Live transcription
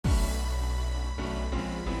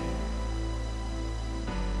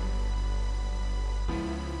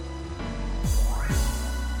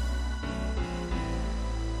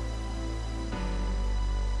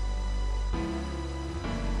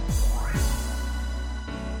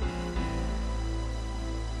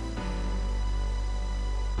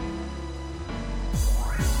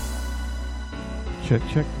Check,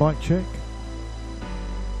 check, mic check.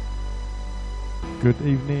 Good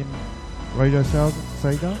evening, Radio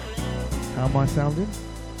Sega. How am I sounding?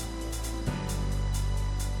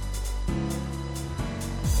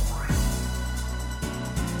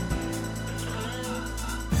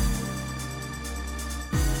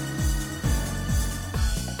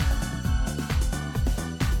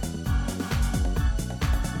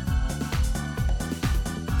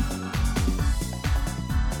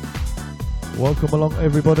 Welcome along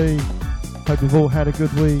everybody, hope you've all had a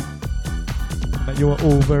good week and that you are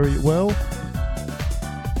all very well.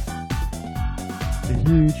 A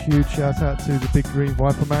huge shout out to the Big Green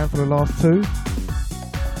Viper Man for the last two.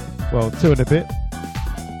 Well, two and a bit.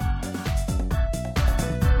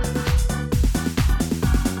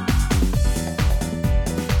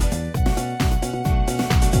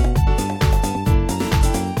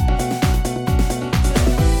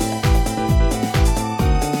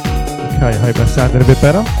 Okay, I hope that sounded a bit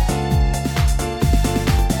better.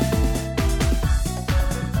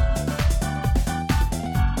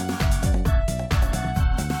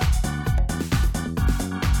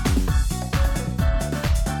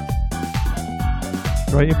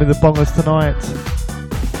 Straight in with the bongers tonight.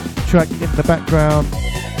 Track in the background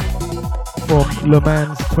from Le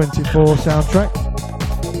Mans 24 soundtrack.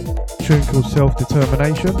 Tune called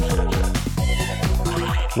Self-Determination.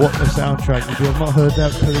 What a soundtrack. If you have not heard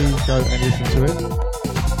that, please go and listen to it.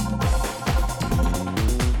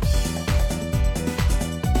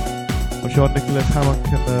 I'm sure Nicholas Hammond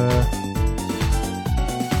can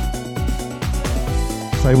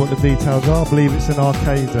say what the details are. I believe it's an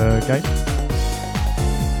arcade game.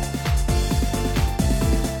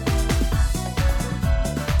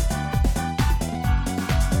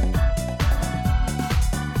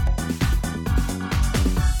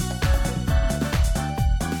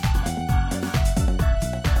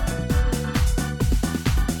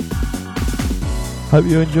 Hope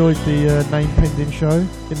you enjoyed the name pending show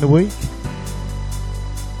in the week.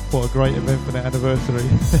 What a great event for the anniversary.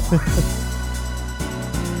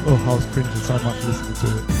 Oh, I was cringing so much listening to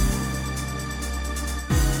it.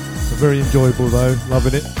 But very enjoyable though,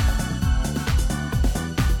 loving it.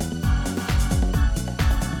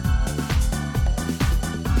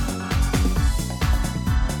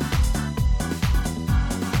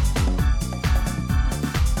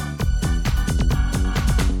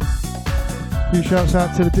 Few shouts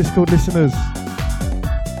out to the Discord listeners.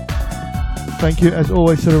 Thank you as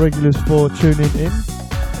always to the regulars for tuning in.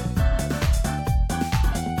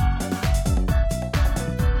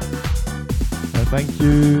 Thank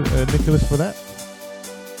you Nicholas for that.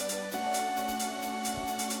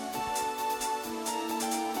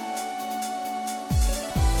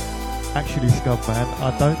 Actually Scubman,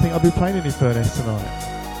 I don't think I'll be playing any Furnace tonight.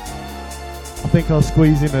 I think I'll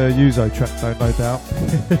squeeze in a Yuzo track though, no doubt.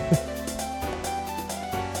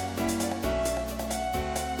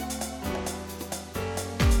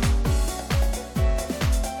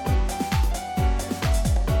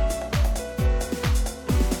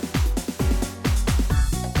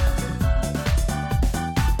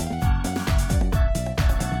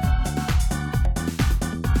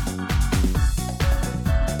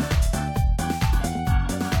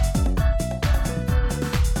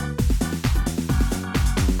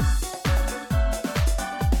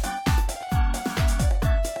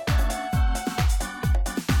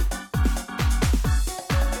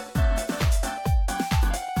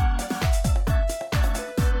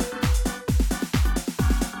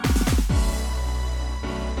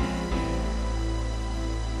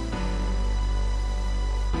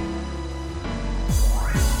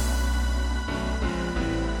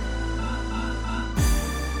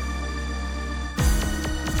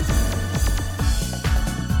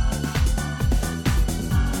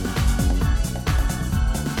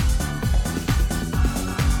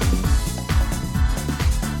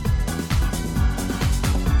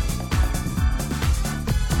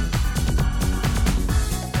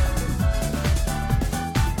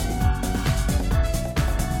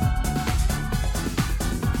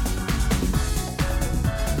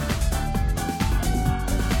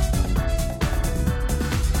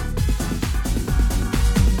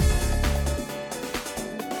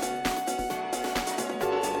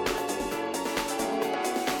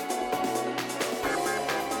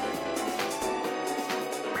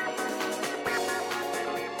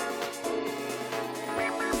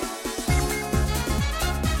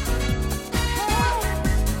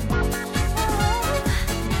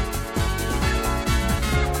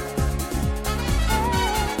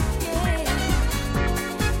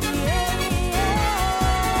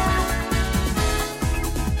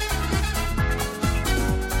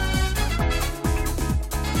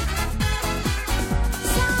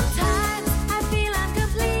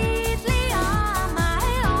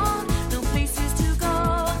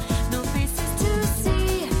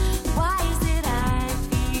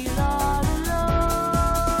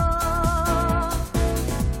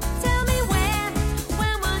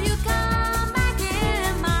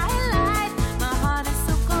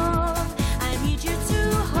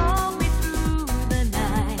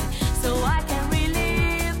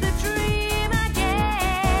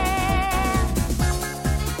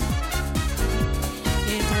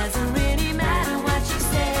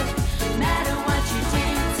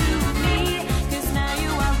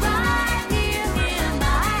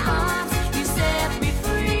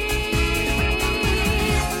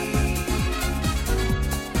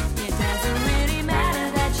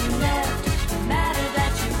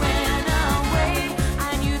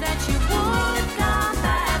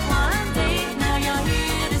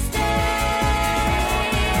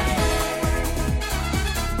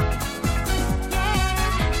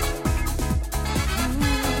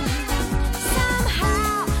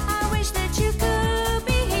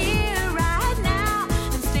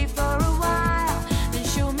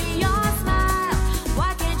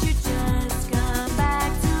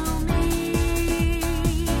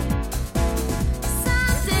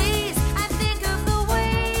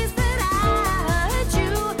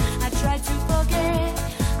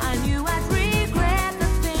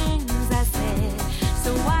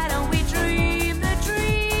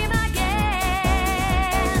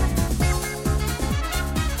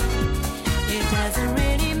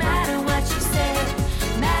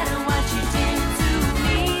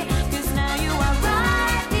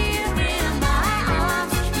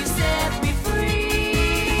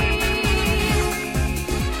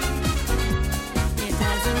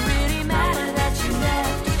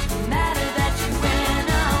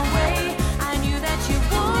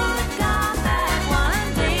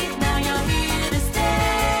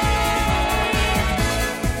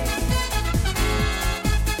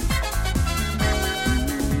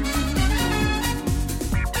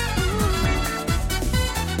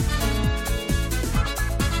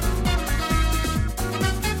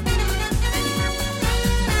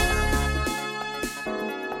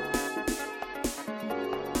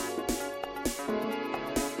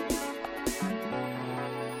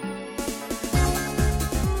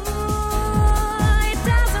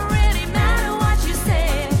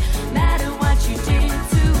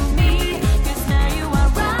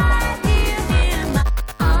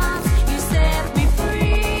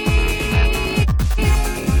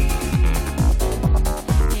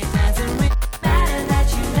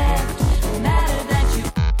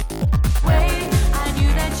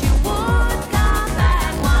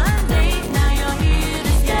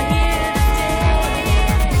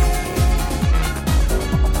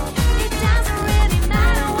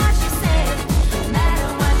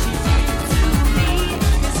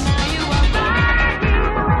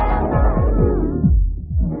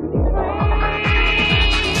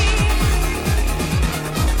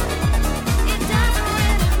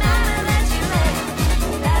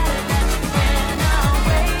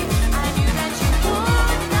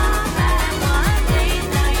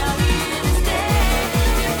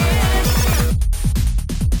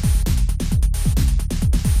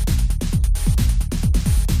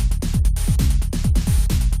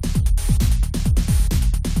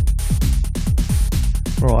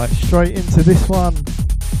 Right, straight into this one.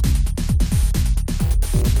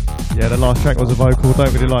 Yeah, the last track was a vocal.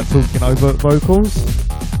 Don't really like talking over vocals.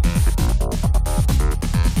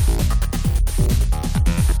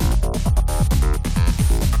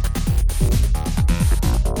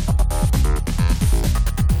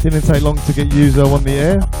 Didn't take long to get Yuzo on the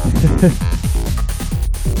air.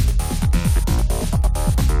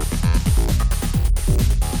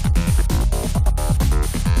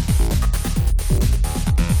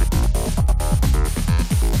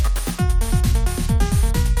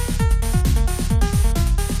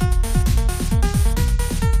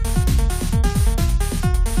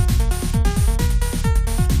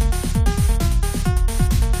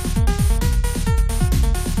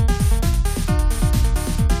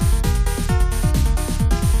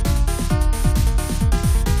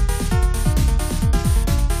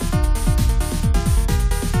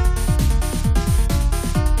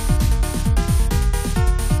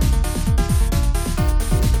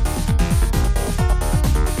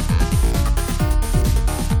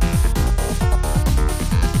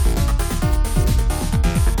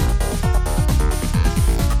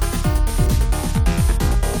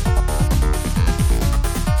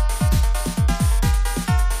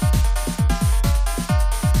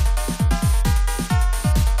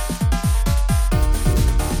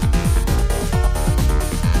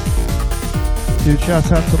 Huge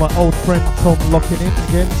shout out to my old friend Tom locking in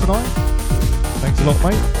again tonight. Thanks a lot,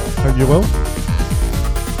 mate. Hope you're well.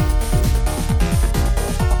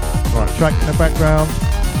 Right, track in the background.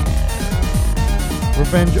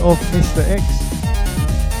 Revenge of Mr. X.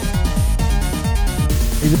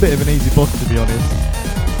 He's a bit of an easy boss, to be honest.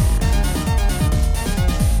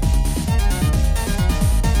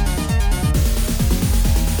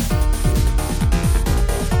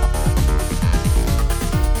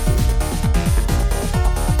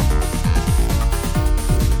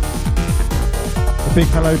 Big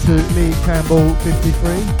hello to Lee Campbell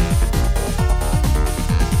 53.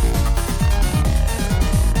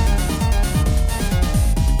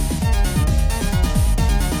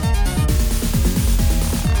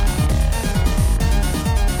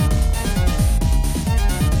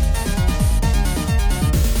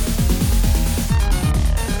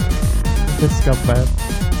 This scumbag.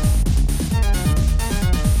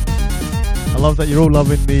 I love that you're all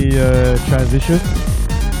loving the transitions.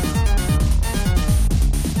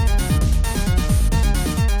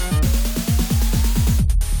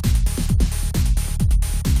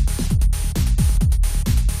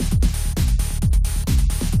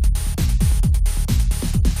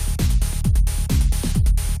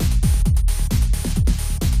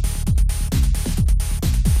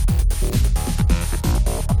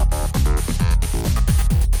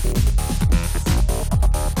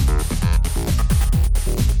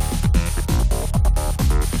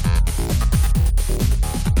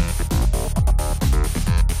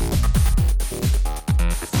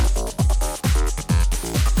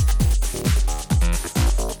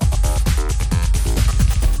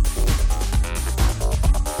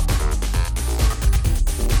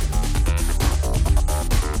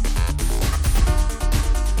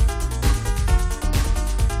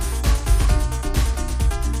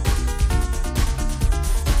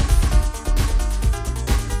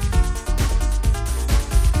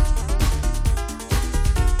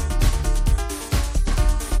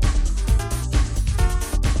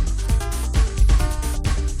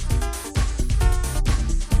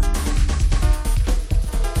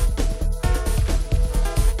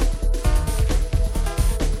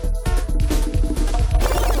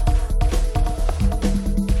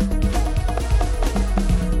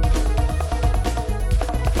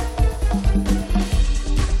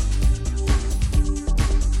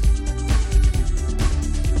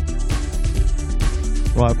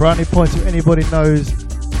 Right, brownie points if anybody knows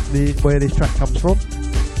where this track comes from.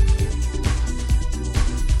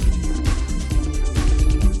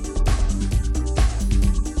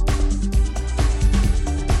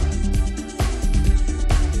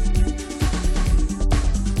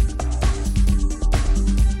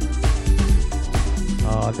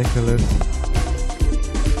 Ah, Nicholas.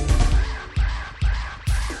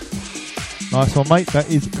 Nice one, mate. That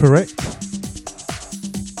is correct.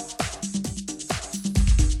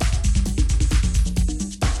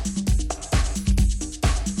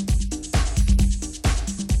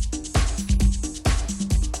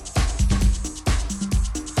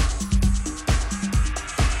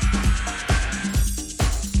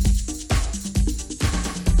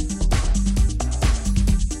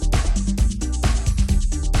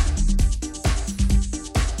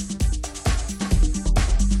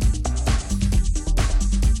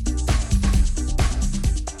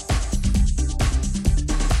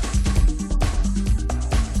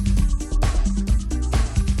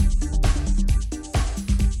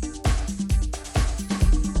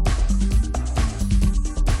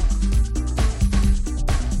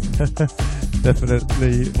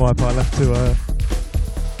 Definitely Viper, I'll have to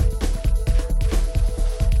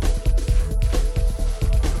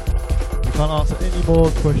you can't answer any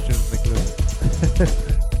more questions, Nicholas.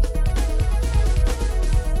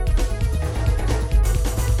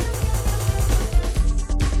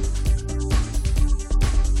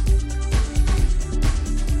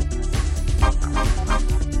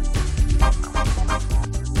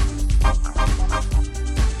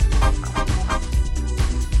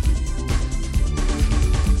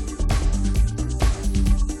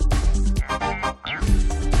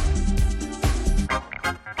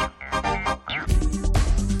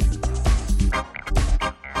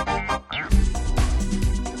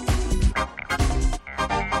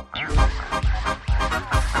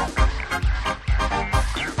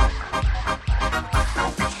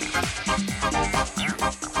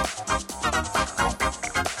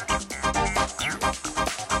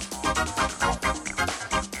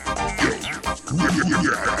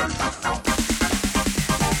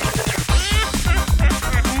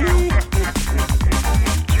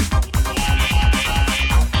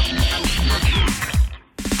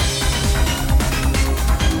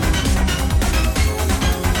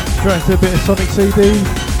 Straight into a bit of Sonic CD.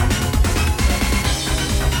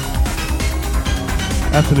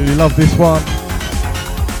 Absolutely love this one.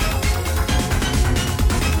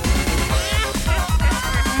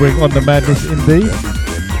 Bring on the madness indeed.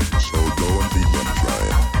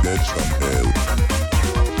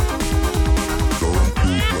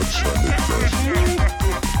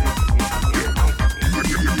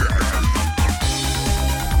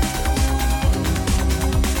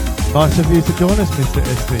 Nice of you to join us, Mr.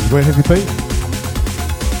 SD. Where have you been?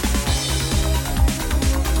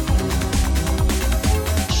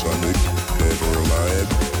 Sonic, dead or alive,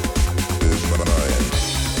 is mine.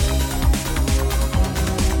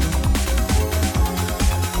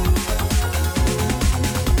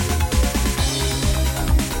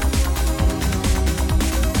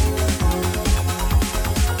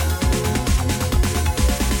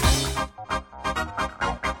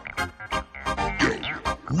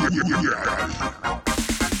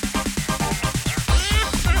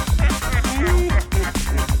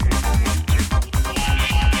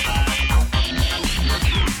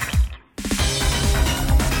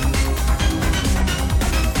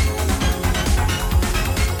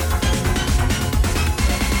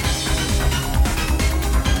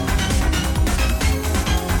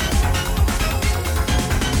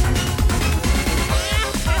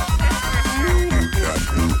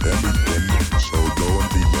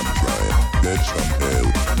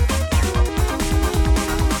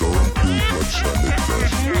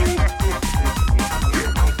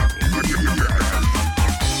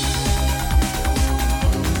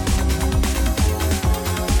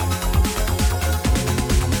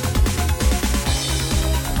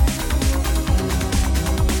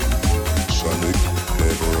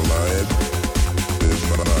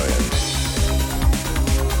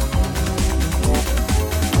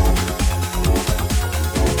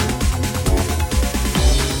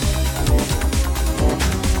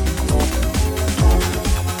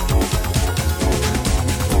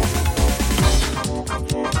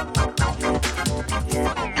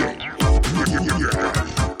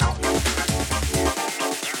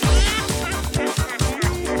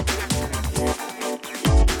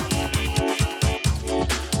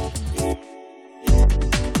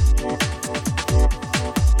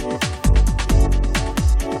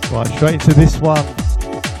 Right, straight into this one.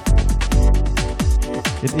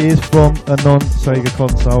 It is from a non-Sega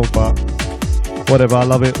console, but whatever, I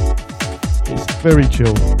love it. It's very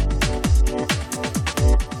chill.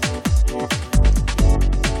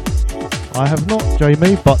 I have not,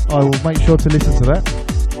 Jamie, but I will make sure to listen to that.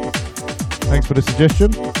 Thanks for the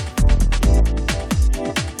suggestion.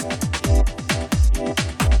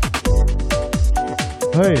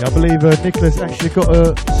 Hey, I believe Nicholas actually got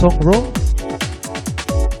a song wrong.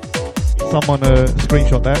 Someone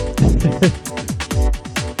screenshot that.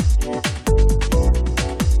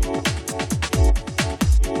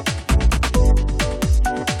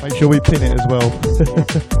 Make sure we pin it as well.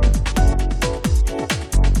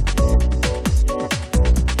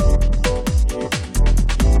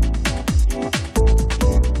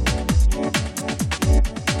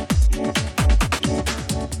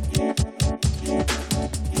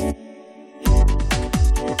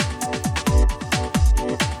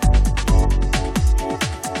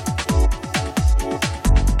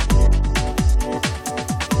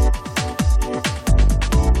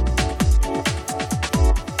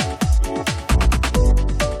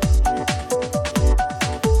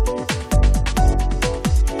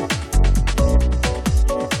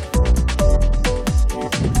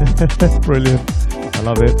 Brilliant. I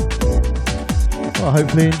love it. Well,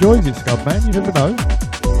 hopefully he enjoys it, Scudman. You never know.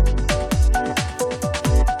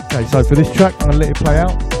 Okay, so for this track, I'm going to let it play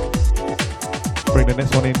out. Bring the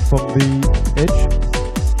next one in from the edge.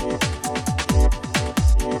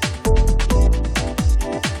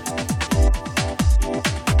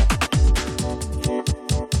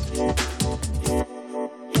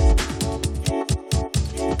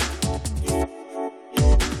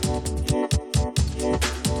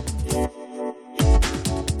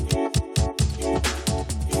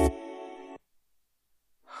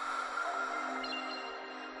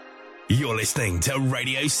 You're listening to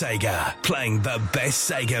Radio Sega, playing the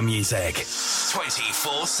best Sega music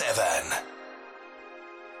 24/7.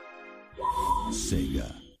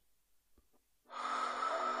 Sega.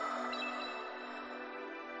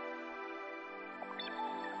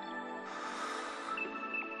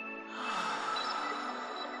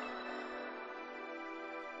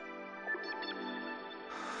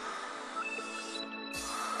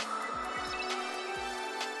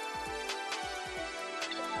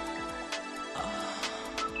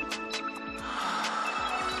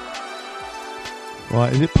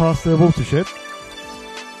 Right, is it past the watershed?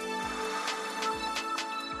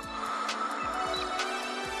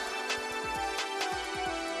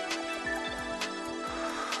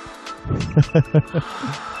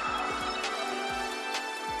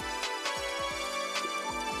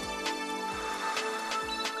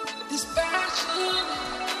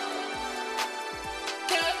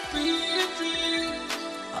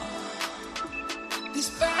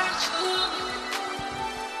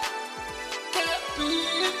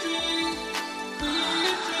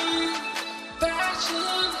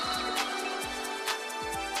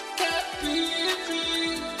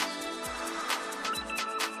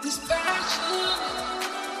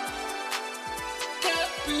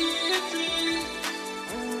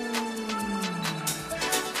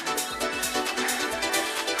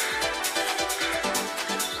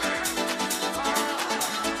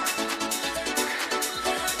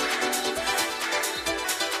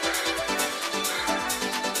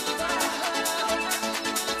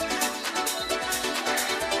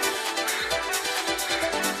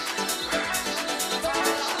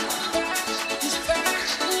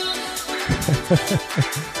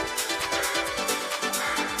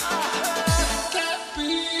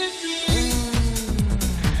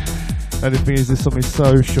 And the thing is, this song is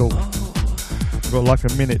so short. I've got like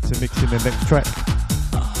a minute to mix in the next track,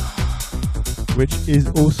 which is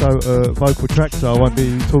also a vocal track, so I won't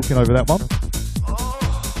be talking over that one.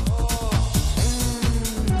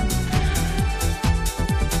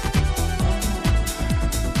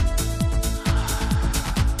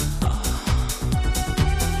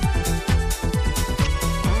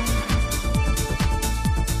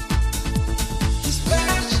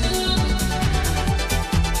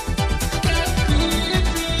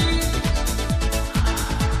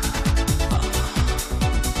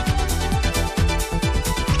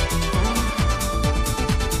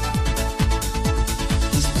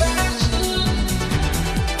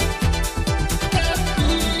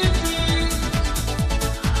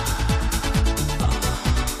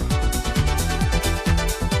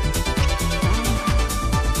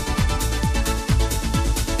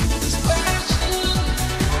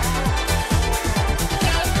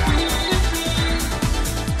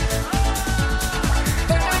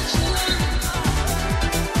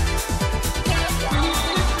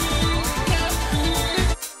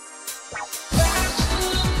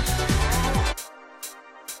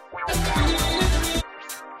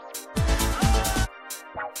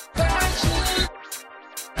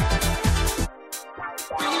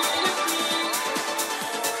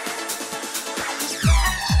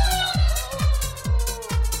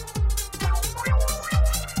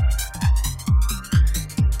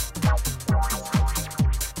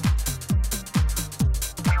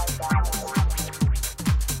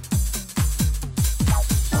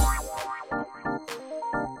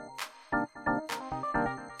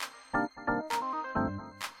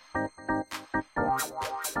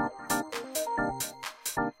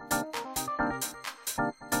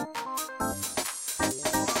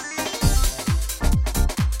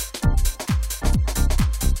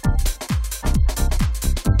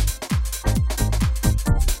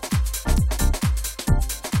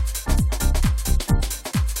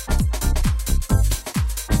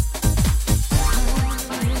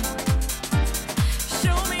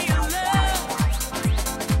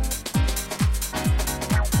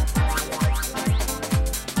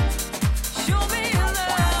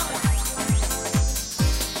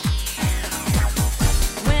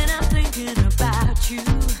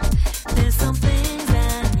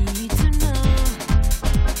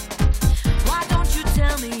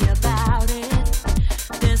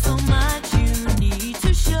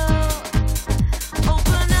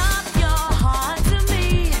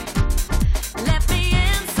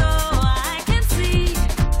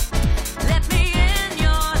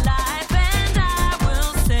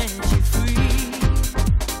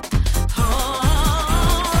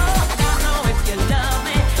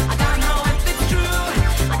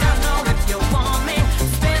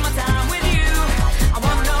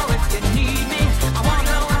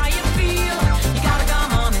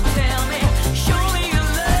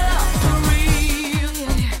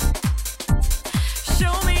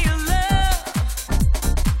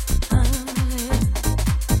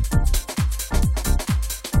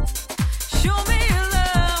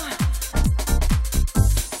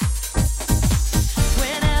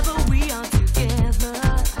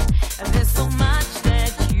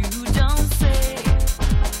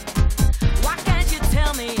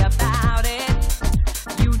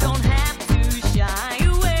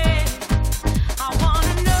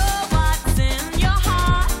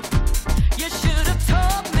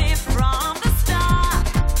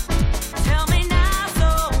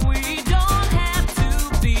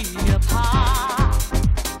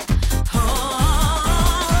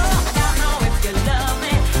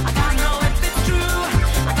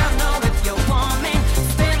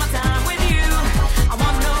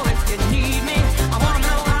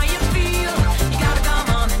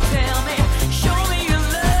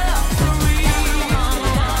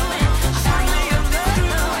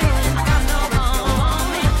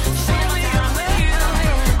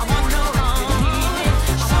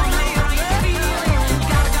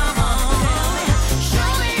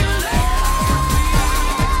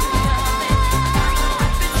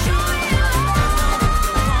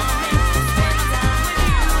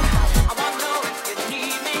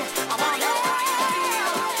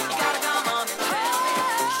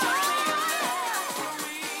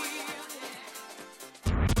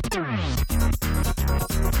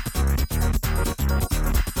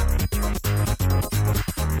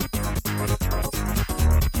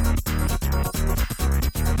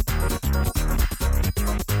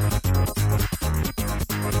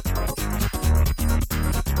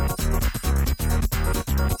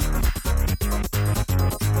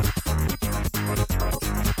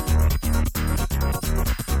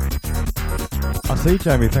 See,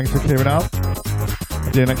 Jamie, thanks for clearing it up.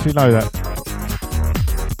 I didn't actually know that.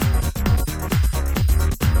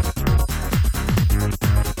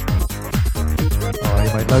 Oh,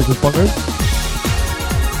 you made loads of bongers.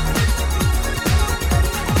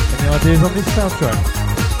 Any ideas on this soundtrack?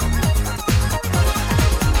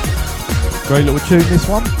 Great little tune, this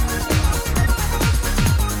one.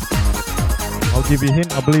 I'll give you a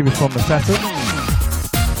hint, I believe it's from the Saturn.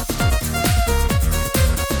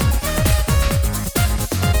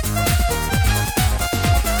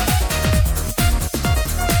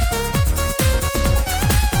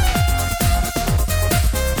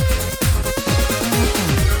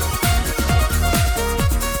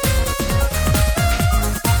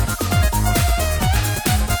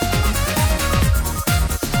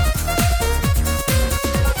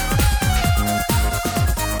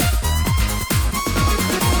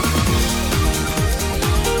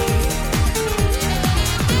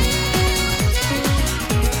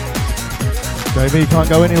 JB, you can't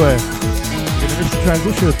go anywhere. You're gonna miss the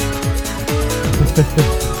transition.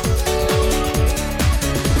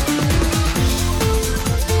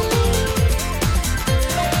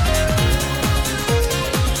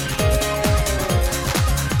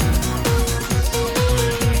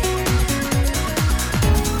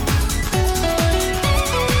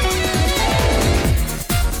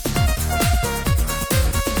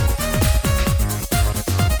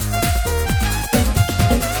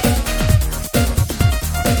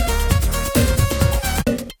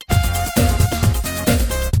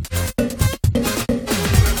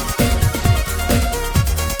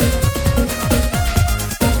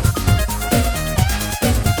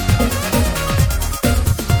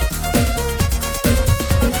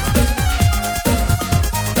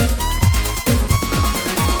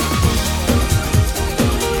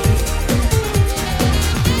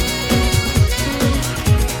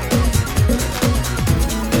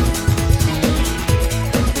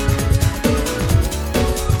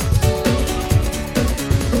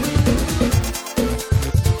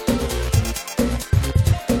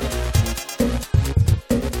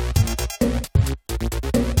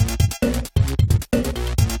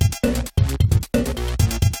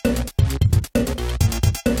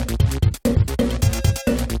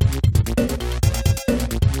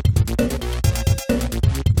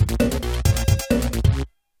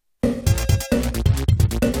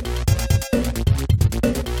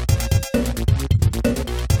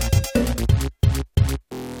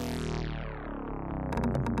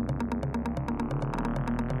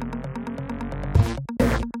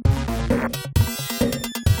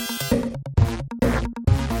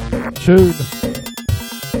 Tune.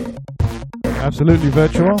 Absolutely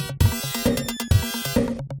virtual.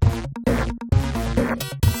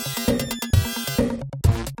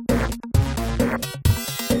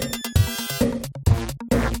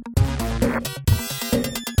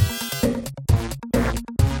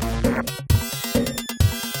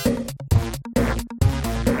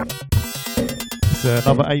 It's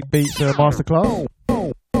another 8-beat masterclass.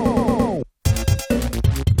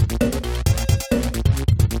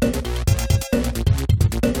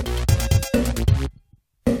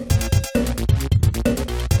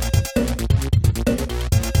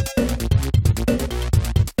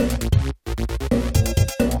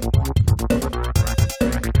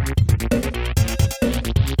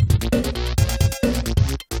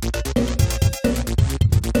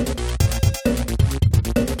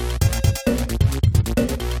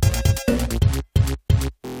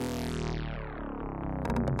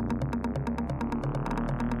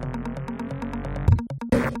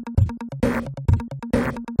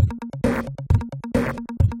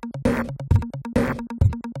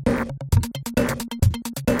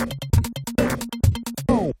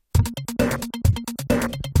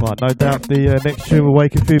 Right, no doubt the next tune will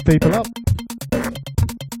wake a few people up.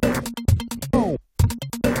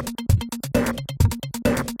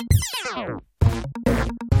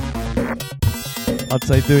 I'd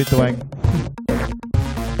say do it, Dwayne.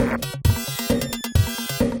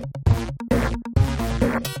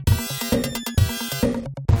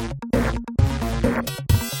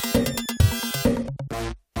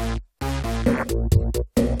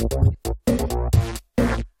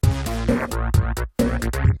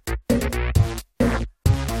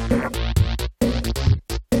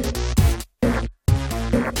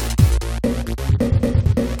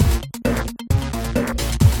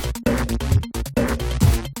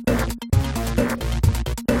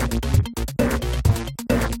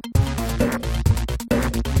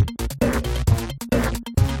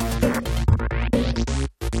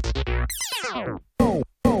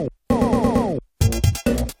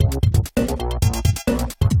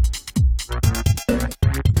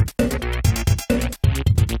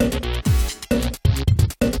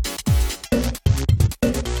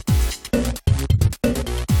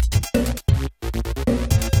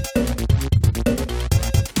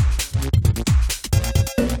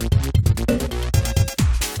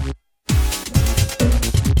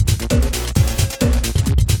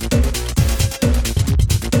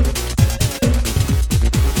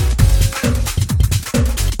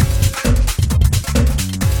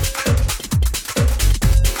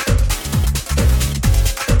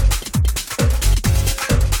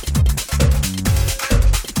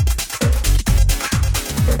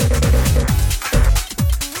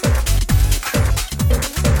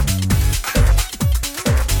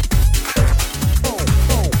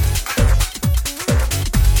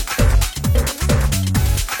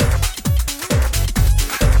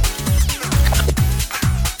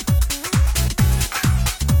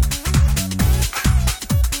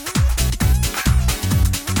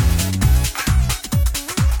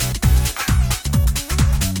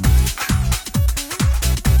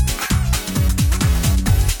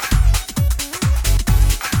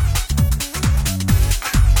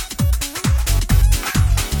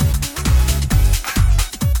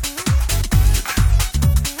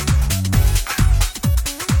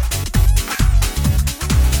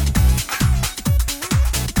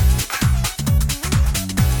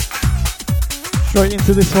 Straight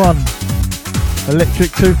into this one.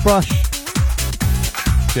 Electric Toothbrush.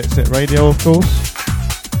 Jet Set Radio, of course.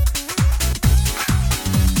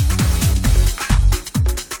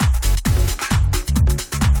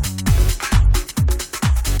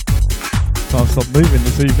 Can't stop moving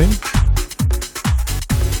this evening.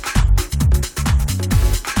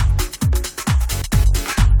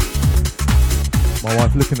 My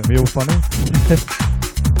wife looking at me all funny.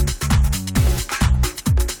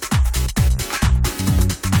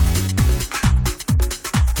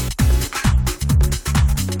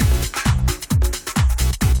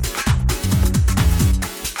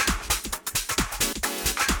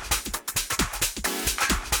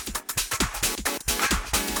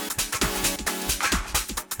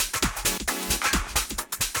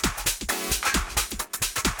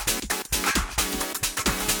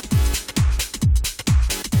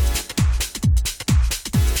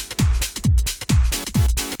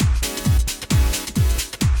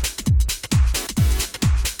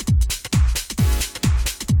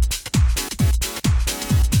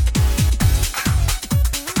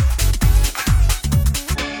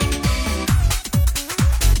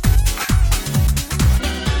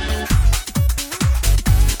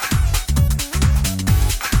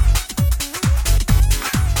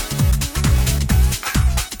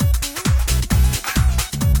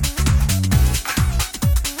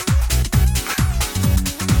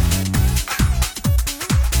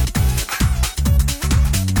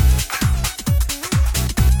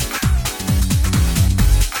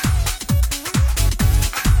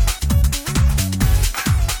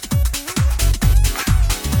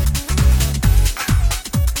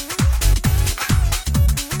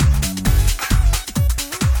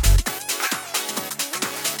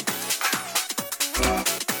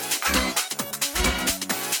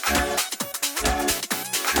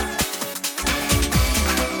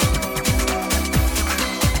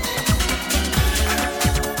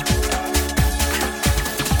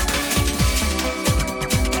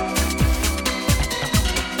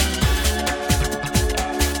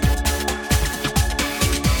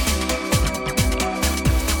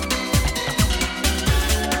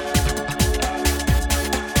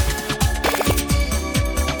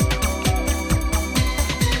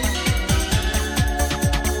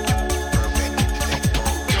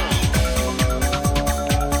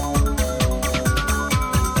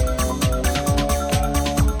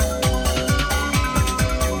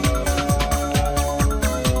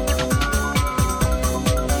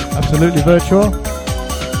 Absolutely Virtual.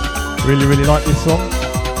 Really like this song.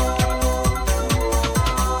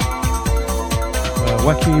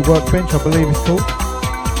 Wacky Workbench, I believe it's called.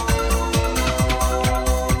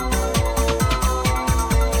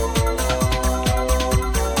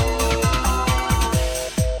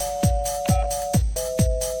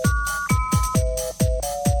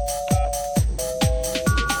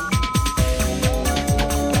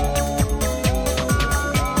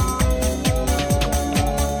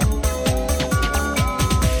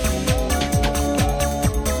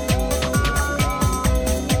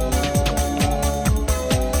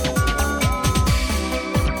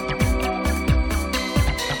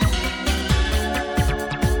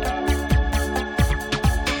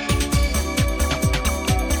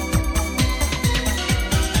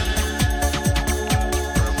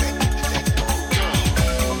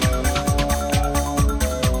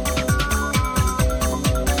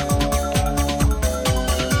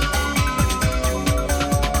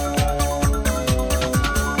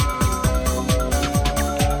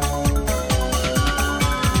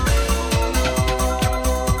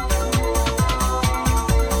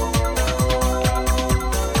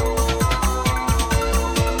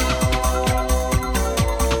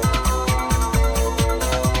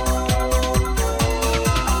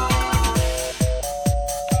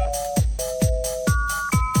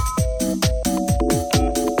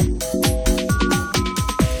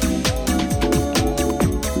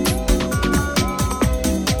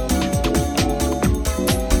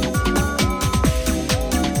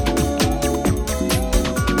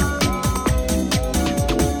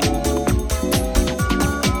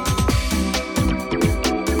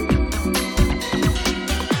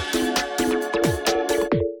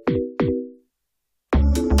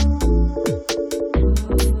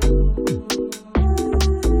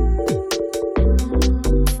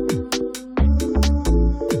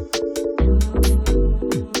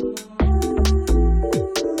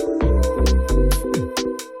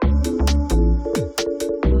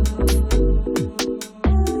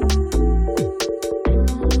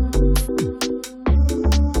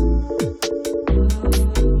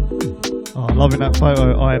 Loving that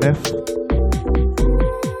photo, INF.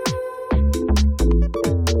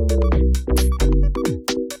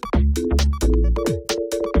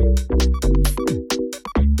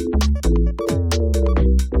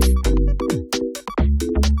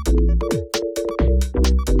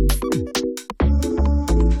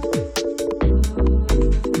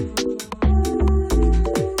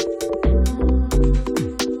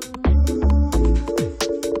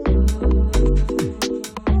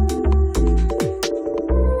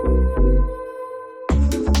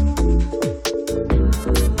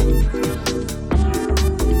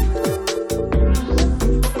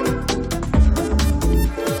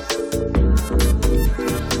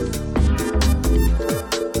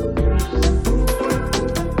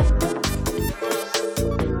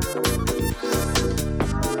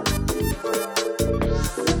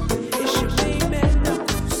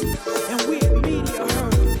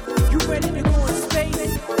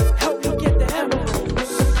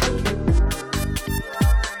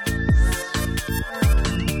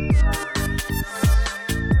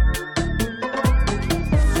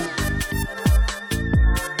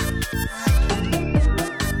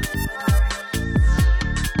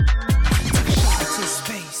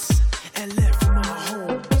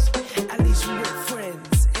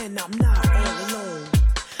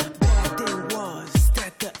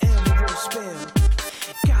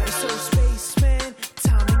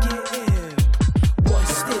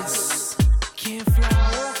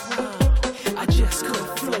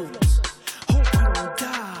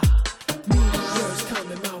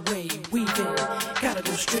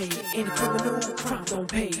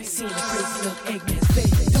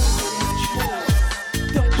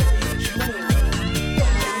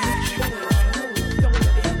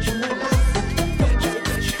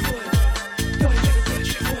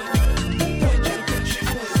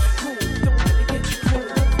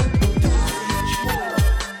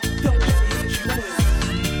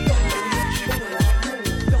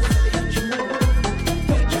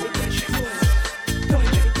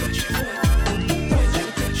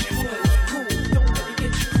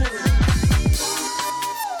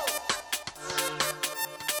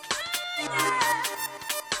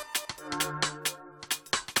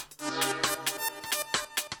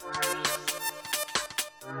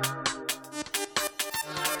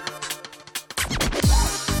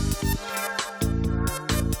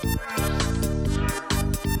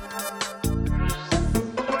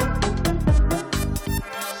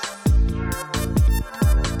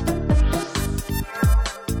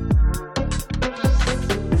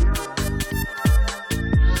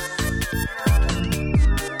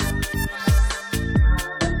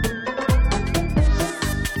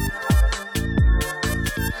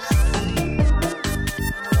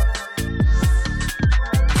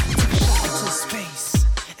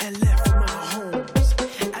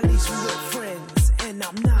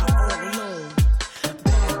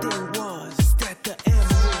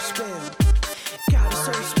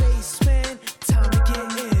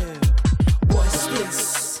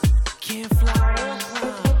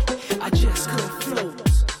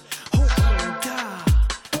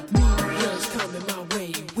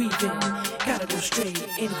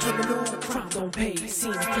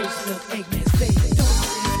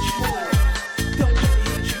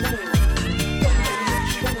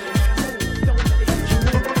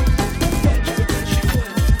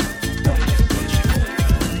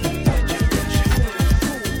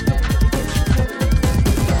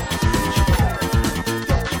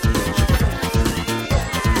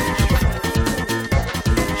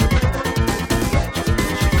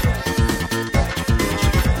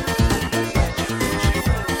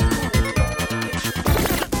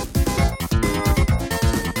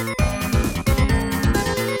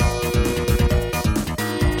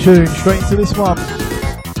 Tune straight into this one.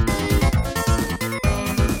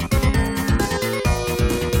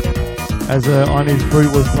 As I Need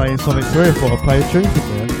Fruit was playing Sonic 3, I thought I'd play a tune from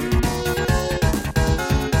there.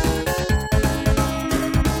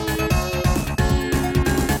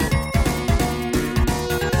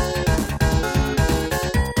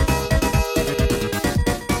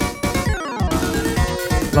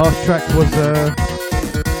 Last track was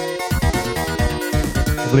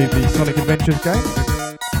I believe the Sonic Adventures game.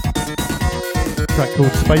 Track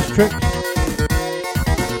called Space Trips.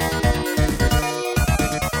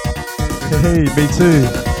 Hey, me too.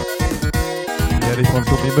 Yeah, this one's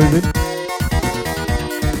got me moving.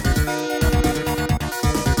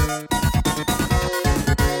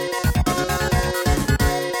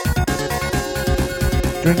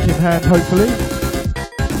 Drink in hand, hopefully.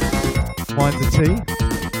 Mine's a tea.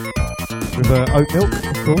 With oat milk,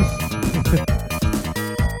 of course.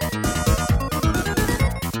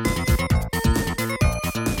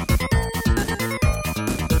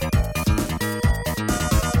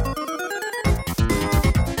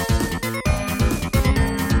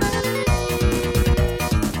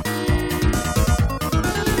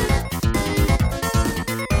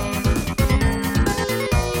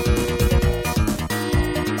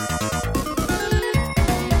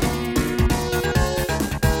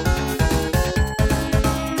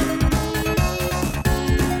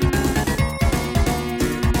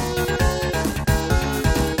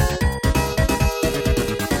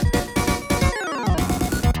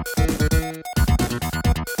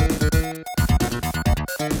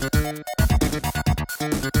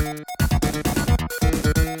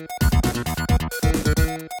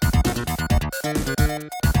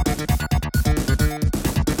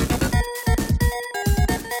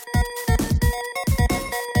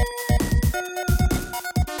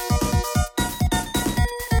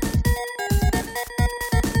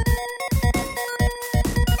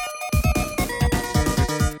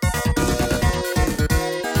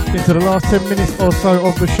 Into the last 10 minutes or so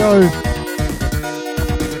of the show.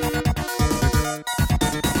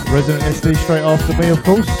 Resident SD straight after me, of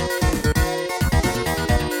course.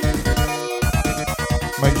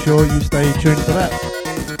 Make sure you stay tuned for that.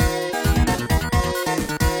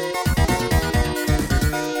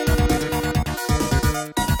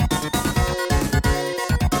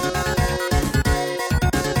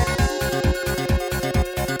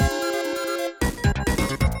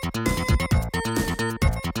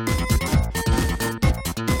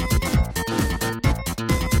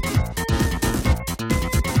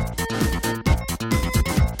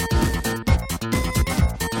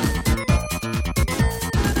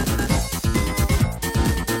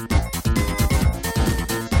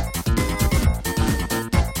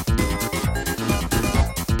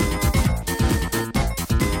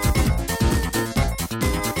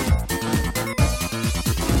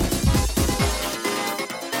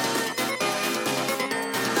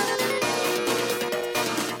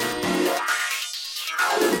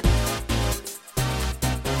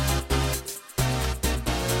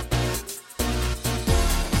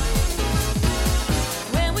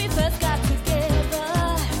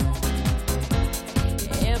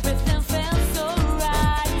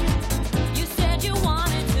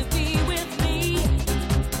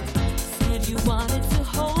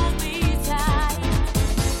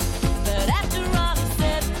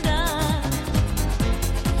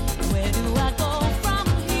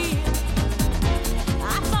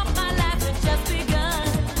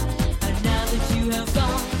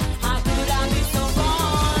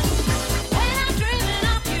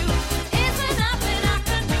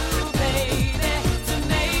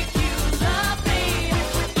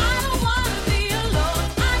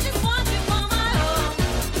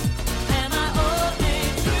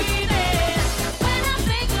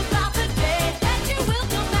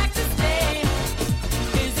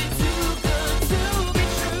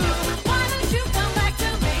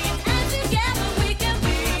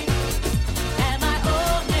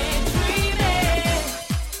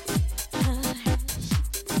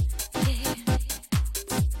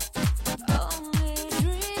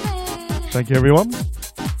 Thank you, everyone.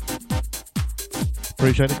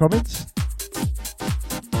 Appreciate the comments.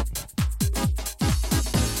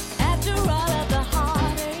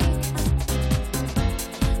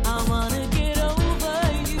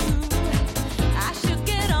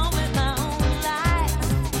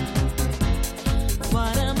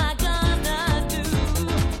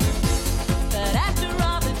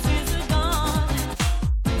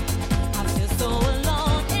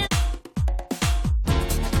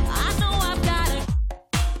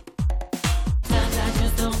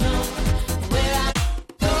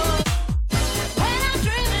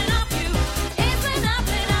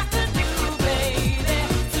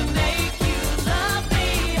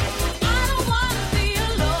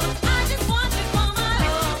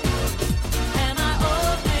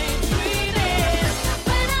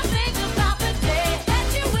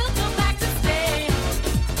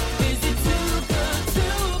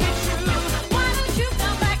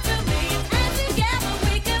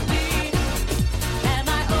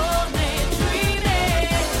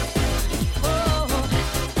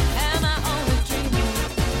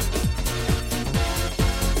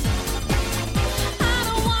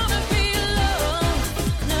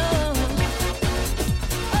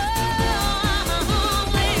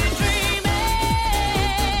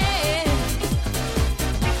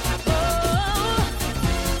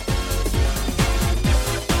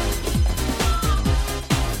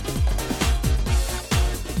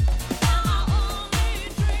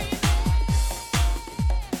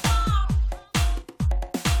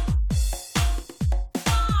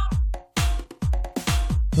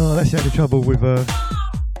 Oh, that's the only trouble with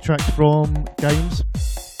tracks from games.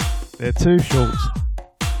 They're too short.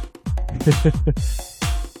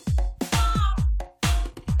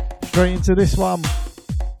 Straight into this one.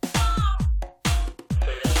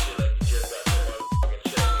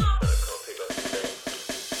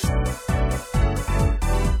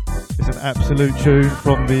 It's an absolute tune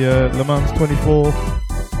from the Le Mans 24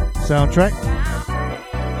 soundtrack.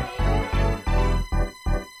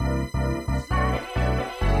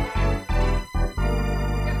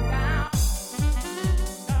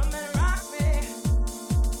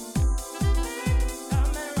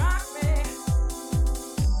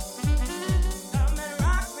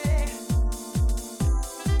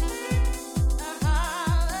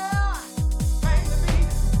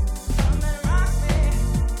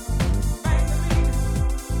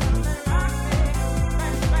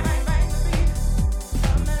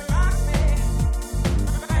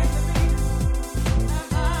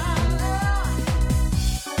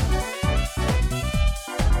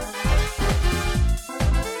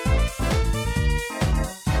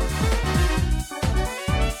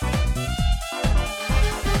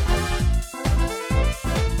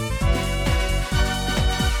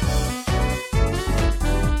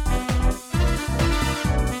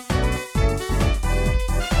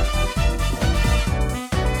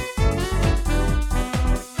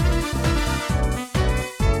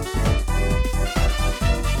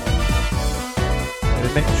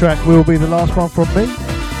 Track will be the last one from me.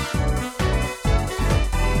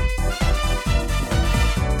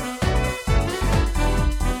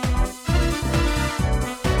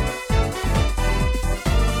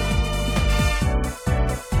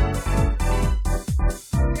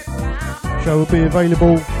 Show will be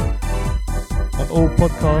available on all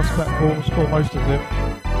podcast platforms for most of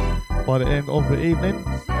them by the end of the evening.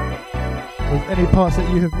 If there's any parts that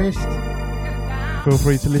you have missed, feel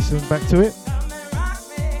free to listen back to it.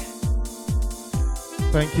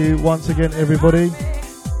 Thank you once again, everybody,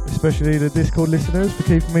 especially the Discord listeners, for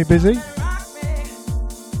keeping me busy.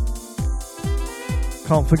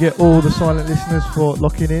 Can't forget all the silent listeners for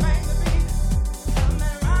locking in.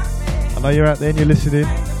 I know you're out there and you're listening.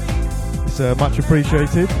 It's much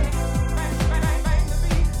appreciated.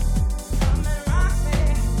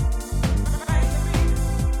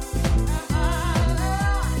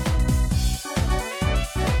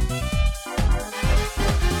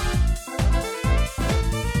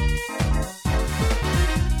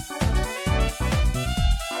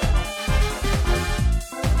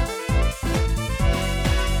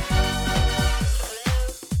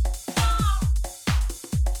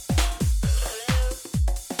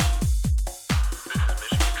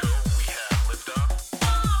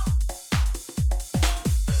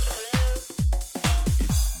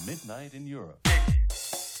 In Europe.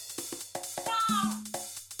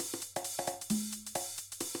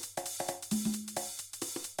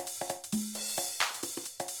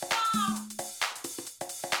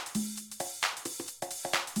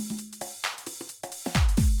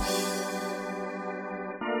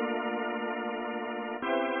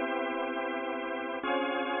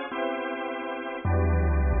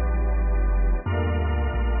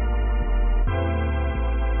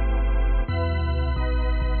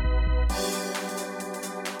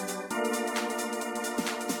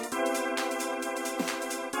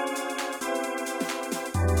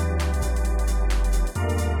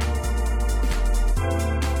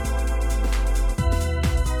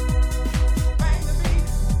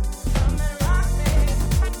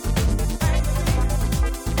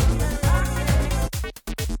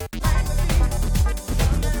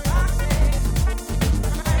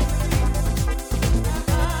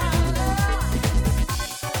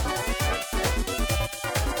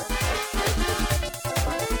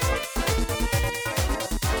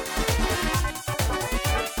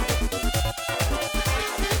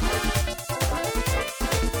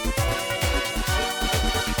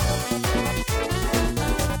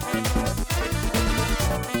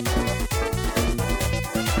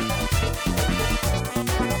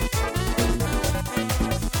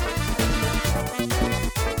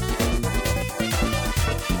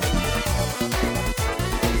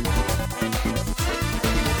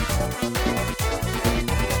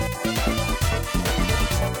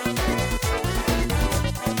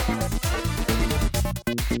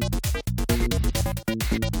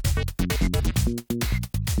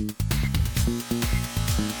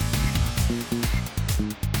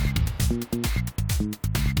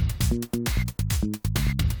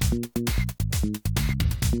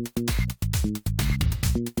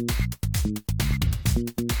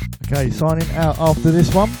 Okay, signing out after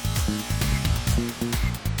this one.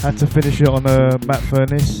 Had to finish it on a Matt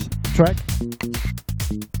Furniss track.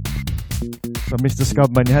 So Mr.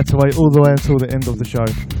 Scubman, you had to wait all the way until the end of the show.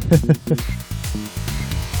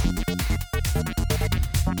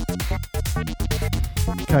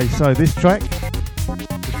 Okay, so this track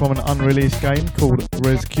is from an unreleased game called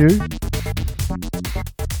Res Q.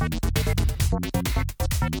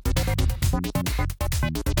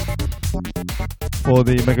 For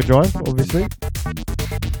the Mega Drive, obviously.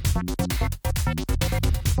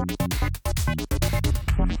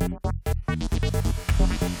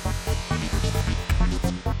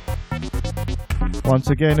 Once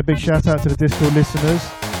again, a big shout out to the Discord listeners.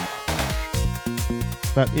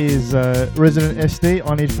 That is Resident SD,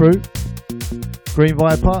 I Need Fruit, Green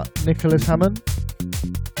Viper, Nicholas Hammond,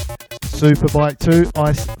 Superbike 2,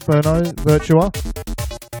 Ice Ferno, Virtua,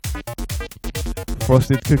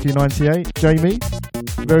 Frosted Cookie 98, Jamie,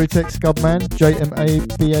 Veritech Scubman,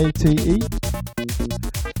 JMABATE,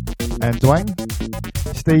 and Dwang,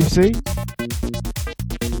 Steve C.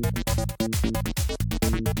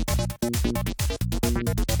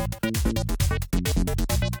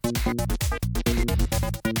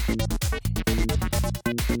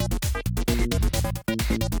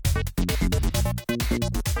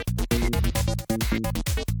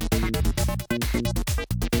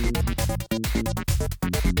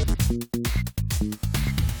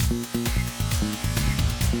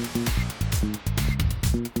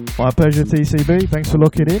 My pleasure, TCB. Thanks for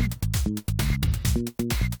locking in.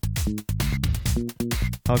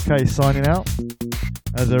 Okay, signing out.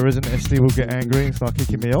 As a Resident SD will get angry and start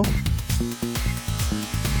kicking me off.